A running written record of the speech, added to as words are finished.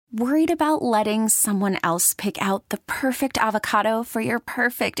Worried about letting someone else pick out the perfect avocado for your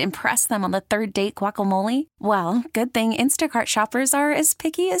perfect impress them on the third date guacamole? Well, good thing Instacart shoppers are as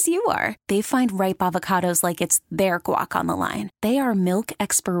picky as you are. They find ripe avocados like it's their guac on the line. They are milk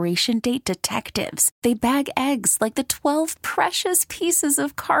expiration date detectives. They bag eggs like the 12 precious pieces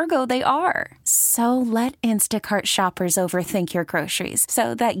of cargo they are. So let Instacart shoppers overthink your groceries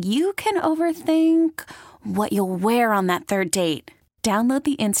so that you can overthink what you'll wear on that third date. Download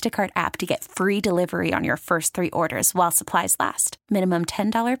the Instacart app to get free delivery on your first 3 orders while supplies last. Minimum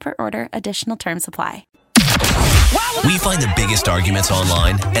 $10 per order. Additional terms apply. We find the biggest arguments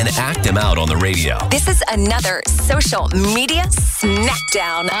online and act them out on the radio. This is another social media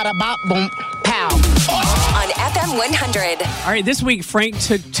smackdown. On FM 100. All right, this week, Frank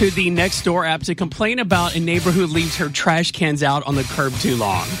took to the Nextdoor app to complain about a neighbor who leaves her trash cans out on the curb too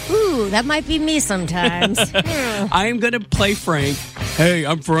long. Ooh, that might be me sometimes. I am going to play Frank. Hey,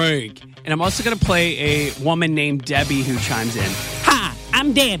 I'm Frank. And I'm also going to play a woman named Debbie who chimes in. Hi,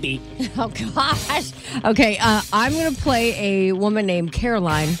 I'm Debbie. Oh, gosh. Okay, I'm going to play a woman named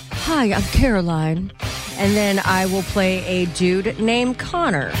Caroline. Hi, I'm Caroline. And then I will play a dude named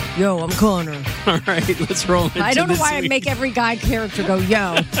Connor. Yo, I'm Connor. All right, let's roll into I don't know why week. I make every guy character go,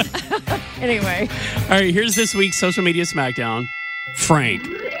 yo. Anyway. All right, here's this week's Social Media Smackdown. Frank,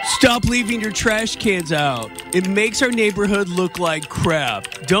 stop leaving your trash cans out. It makes our neighborhood look like crap.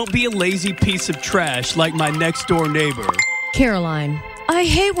 Don't be a lazy piece of trash like my next door neighbor. Caroline, I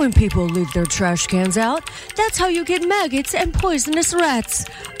hate when people leave their trash cans out. That's how you get maggots and poisonous rats.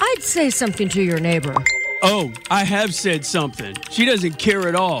 I'd say something to your neighbor. Oh, I have said something. She doesn't care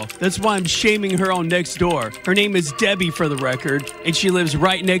at all. That's why I'm shaming her on Nextdoor. Her name is Debbie for the record, and she lives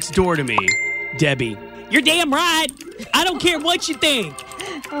right next door to me. Debbie. You're damn right. I don't care what you think.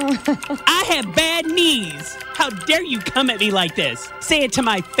 I have bad knees. How dare you come at me like this? Say it to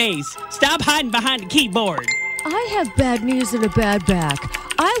my face. Stop hiding behind the keyboard. I have bad knees and a bad back.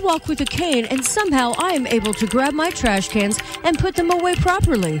 I walk with a cane, and somehow I am able to grab my trash cans and put them away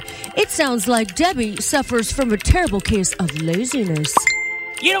properly. It sounds like Debbie suffers from a terrible case of laziness.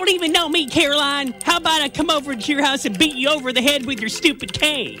 You don't even know me, Caroline. How about I come over to your house and beat you over the head with your stupid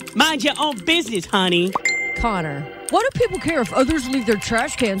cane? Mind your own business, honey. Connor, why do people care if others leave their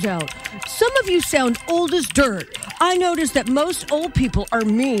trash cans out? Some of you sound old as dirt. I noticed that most old people are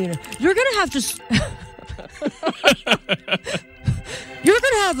mean. You're going to have to... You're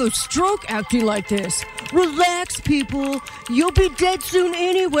going to have a stroke acting like this. Relax, people. You'll be dead soon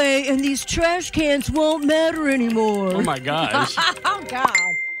anyway, and these trash cans won't matter anymore. Oh, my gosh. Oh, God.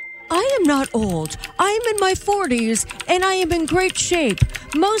 I am not old. I am in my 40s, and I am in great shape.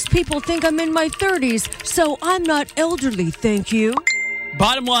 Most people think I'm in my 30s, so I'm not elderly, thank you.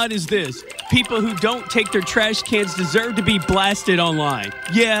 Bottom line is this. People who don't take their trash cans deserve to be blasted online.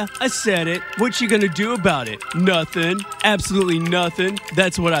 Yeah, I said it. What you gonna do about it? Nothing. Absolutely nothing.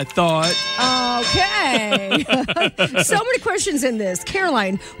 That's what I thought. Okay. So many questions in this.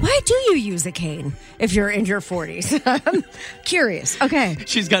 Caroline, why do you use a cane if you're in your 40s? I'm curious. Okay.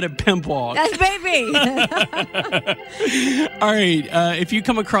 She's got a pimp walk. That's baby. All right. If you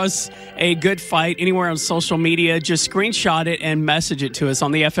come across a good fight anywhere on social media, just screenshot it and message it to us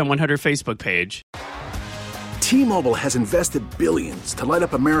on the FM 100 Facebook page. T-Mobile has invested billions to light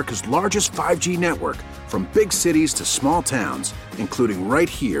up America's largest 5G network, from big cities to small towns, including right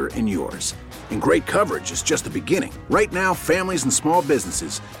here in yours. And great coverage is just the beginning. Right now, families and small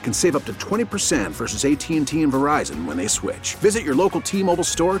businesses can save up to 20% versus AT&T and Verizon when they switch. Visit your local T-Mobile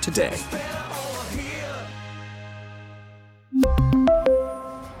store today.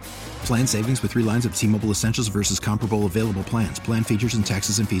 Plan savings with 3 lines of T-Mobile Essentials versus comparable available plans. Plan features and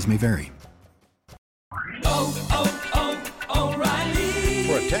taxes and fees may vary.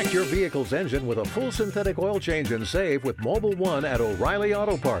 Protect your vehicle's engine with a full synthetic oil change and save with Mobile One at O'Reilly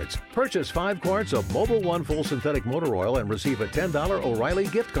Auto Parts. Purchase 5 quarts of Mobile One full synthetic motor oil and receive a $10 O'Reilly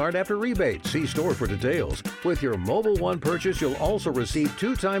gift card after rebate. See store for details. With your Mobile One purchase, you'll also receive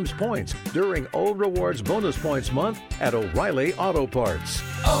 2 times points during O Rewards Bonus Points Month at O'Reilly Auto Parts.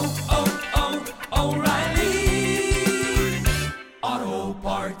 O'Reilly Auto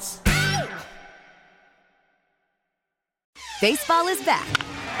Parts. Baseball is back,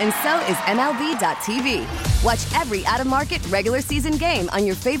 and so is MLB.tv. Watch every out-of-market regular season game on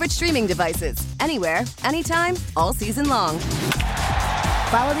your favorite streaming devices, anywhere, anytime, all season long.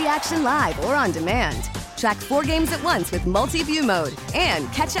 Follow the action live or on demand. Track 4 games at once with multi-view mode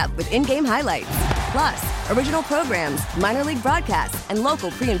and catch up with in-game highlights. Plus, original programs, minor league broadcasts, and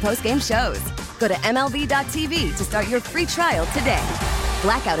local pre- and post-game shows. Go to MLB.tv to start your free trial today.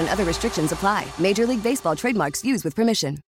 Blackout and other restrictions apply. Major League Baseball trademarks used with permission.